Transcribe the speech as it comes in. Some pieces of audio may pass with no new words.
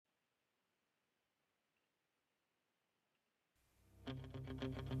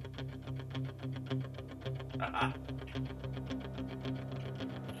I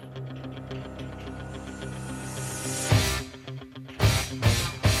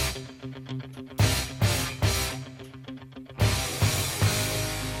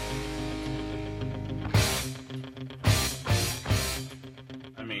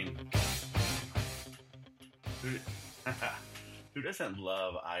mean, who, who doesn't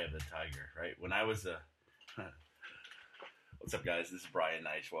love Eye of the Tiger, right? When I was a what's up, guys? This is Brian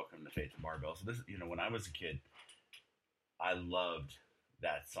Neich. Welcome to Faith and Barbell. So when I was a kid, I loved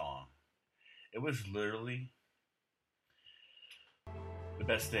that song. It was literally the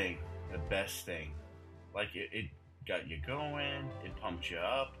best thing. The best thing. Like it got you going. It pumped you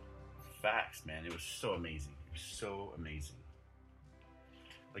up. Facts, man. It was so amazing. It was so amazing.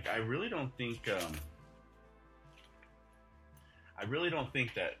 Like I really don't think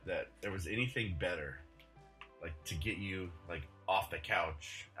that there was anything better, like to get you like off the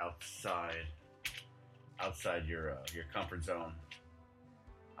couch, outside your comfort zone.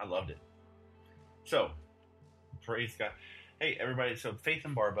 I loved it. So, praise God. Hey everybody. So Faith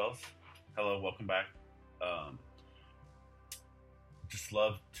and Barbells. Hello, welcome back. Just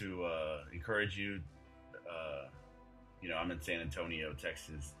love to encourage you. I'm in San Antonio,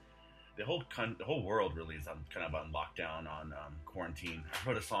 Texas. The whole world really is kind of on lockdown, on quarantine. I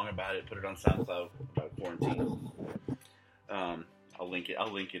wrote a song about it, put it on SoundCloud about quarantine. I'll link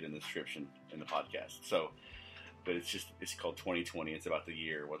it in the description in the podcast. So, but it's called 2020. It's about the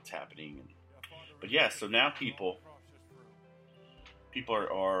year, what's happening. But yeah, so now people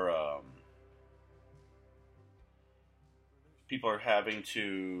are having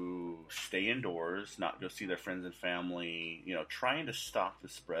to stay indoors, not go see their friends and family, trying to stop the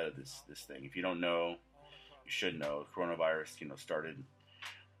spread of this thing. If you don't know, you should know. Coronavirus, started,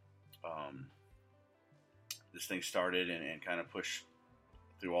 this thing started and kind of pushed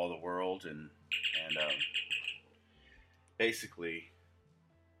through all the world. And basically,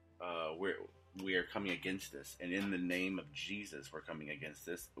 we are coming against this. And in the name of Jesus, we're coming against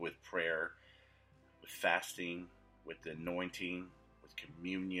this with prayer, with fasting, with the anointing, with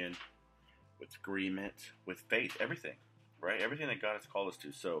communion, with agreement, with faith, everything, right? Everything that God has called us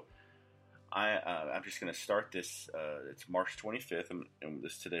to. So I'm just going to start this. It's March 25th, and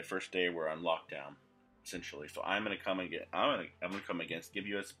this is today, first day we're on lockdown, essentially. So I'm going to come again. I'm going to come against, give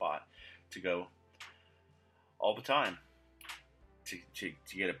you a spot to go all the time, to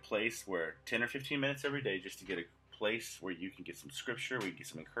get a place where 10 or 15 minutes every day, just to get a place where you can get some scripture, we can get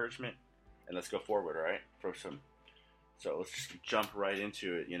some encouragement, and let's go forward, all right? So let's just jump right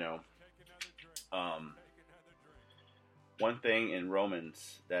into it, One thing in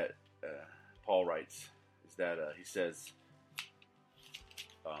Romans that Paul writes is that he says,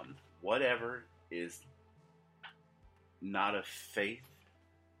 whatever is not of faith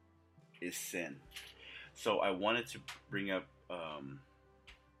is sin. So I wanted to bring up,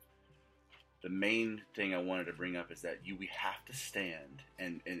 the main thing I wanted to bring up is that we have to stand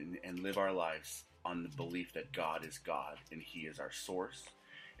and live our lives on the belief that God is God and He is our source,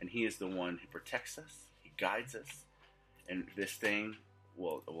 and He is the one who protects us, He guides us, and this thing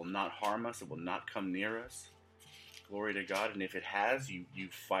will not harm us, it will not come near us. Glory to God. And if it has, you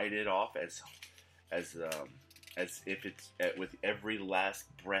fight it off as if it's with every last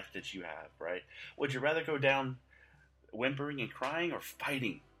breath that you have, right? Would you rather go down whimpering and crying or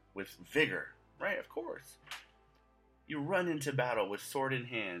fighting with vigor, right? Of course. You run into battle with sword in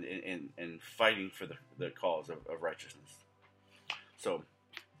hand and fighting for the cause of righteousness. So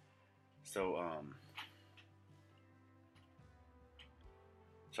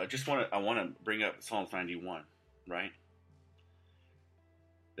I want to bring up Psalms 91, right?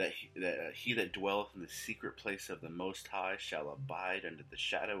 That he that dwelleth in the secret place of the Most High shall abide under the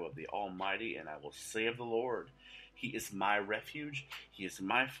shadow of the Almighty, and I will say of the Lord, He is my refuge, He is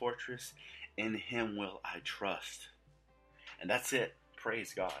my fortress, in Him will I trust. And that's it.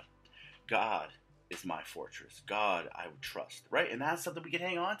 Praise God. God is my fortress. God I would trust. Right? And that's something we can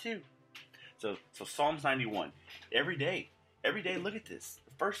hang on to. So Psalms 91. Every day, look at this.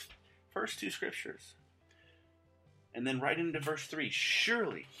 The first two scriptures. And then right into verse 3.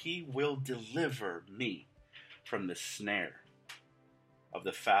 Surely He will deliver me from the snare of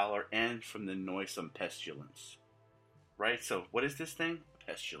the fowler and from the noisome pestilence. Right? So what is this thing? A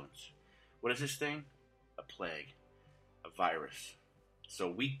pestilence. What is this thing? A plague. A virus. So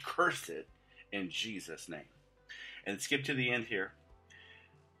we curse it in Jesus' name. And skip to the end here.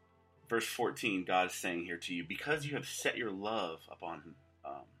 Verse 14, God is saying here to you, because you have set your love upon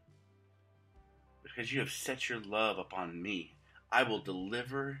me, I will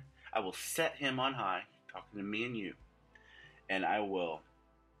set him on high, talking to me and you, and I will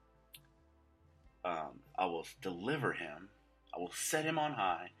I will deliver him. I will set him on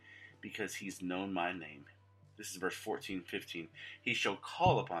high because he's known my name. This is verse 14, 15. He shall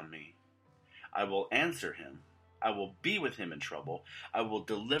call upon me. I will answer him. I will be with him in trouble. I will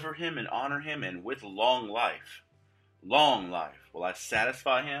deliver him and honor him, and with long life will I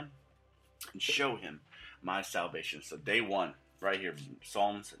satisfy him and show him my salvation. So day one, right here,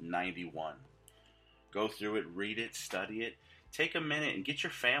 Psalms 91. Go through it, read it, study it. Take a minute and get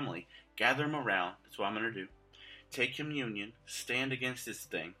your family, gather them around. That's what I'm going to do. Take communion, stand against this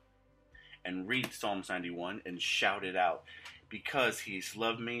thing, and read Psalms 91 and shout it out. Because he's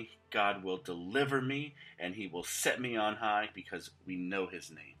loved me, God will deliver me, and he will set me on high because we know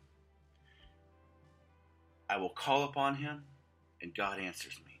his name. I will call upon him, and God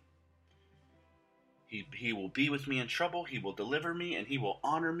answers me. He will be with me in trouble, he will deliver me, and he will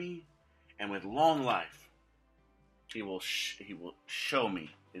honor me, and with long life, he will show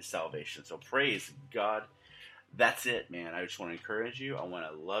me his salvation. So praise God. That's it, man. I just want to encourage you. I want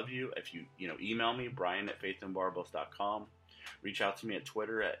to love you. If you email me, brian@faithandbarbados.com. Reach out to me at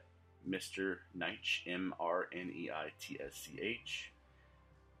Twitter at Mr. Neitsch, MrNeitsch.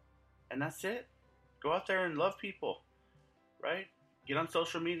 And that's it. Go out there and love people, right? Get on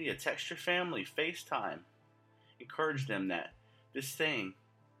social media, text your family, FaceTime. Encourage them that this thing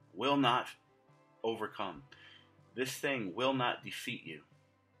will not overcome. This thing will not defeat you,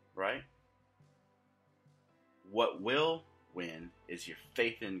 right? What will win is your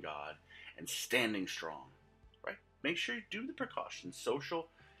faith in God and standing strong, right? Make sure you do the precautions, social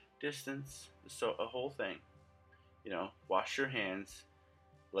distance, a whole thing. Wash your hands.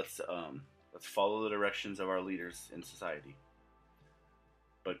 Let's follow the directions of our leaders in society.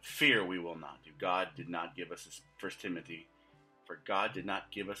 But fear we will not do. God did not give us, 1 Timothy, for God did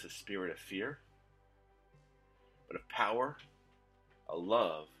not give us a spirit of fear, but of power, a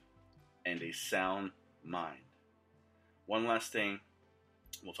love, and a sound mind. One last thing.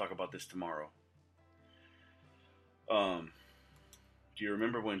 We'll talk about this tomorrow. Do you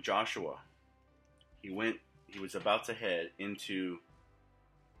remember when Joshua, he was about to head into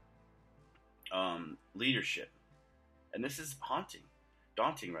leadership? And this is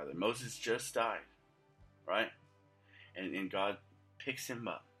daunting rather. Moses just died, right? And God picks him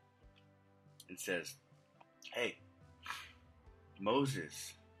up and says, hey,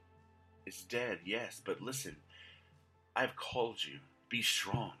 Moses is dead, yes, but listen, I've called you. Be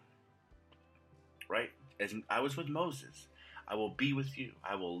strong. Right? As I was with Moses, I will be with you.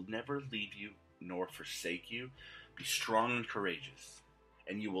 I will never leave you nor forsake you. Be strong and courageous.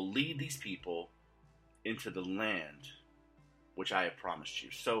 And you will lead these people into the land which I have promised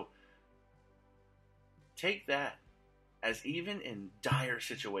you. So take that as even in dire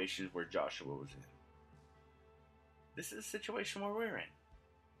situations where Joshua was in. This is a situation where we're in.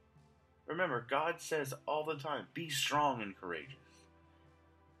 Remember, God says all the time, be strong and courageous.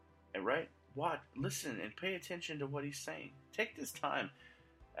 And right? Listen and pay attention to what he's saying. Take this time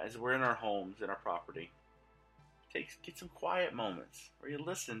as we're in our homes, in our property. Get some quiet moments where you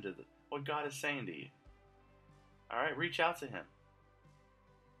listen to what God is saying to you. All right? Reach out to him.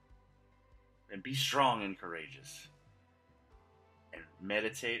 And be strong and courageous. And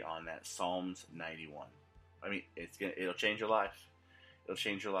meditate on that Psalms 91. I mean, it'll change your life. It'll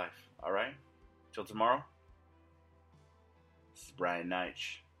change your life. All right? Till tomorrow. This is Brian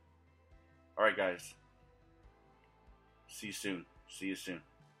Neitsch. All right, guys. See you soon.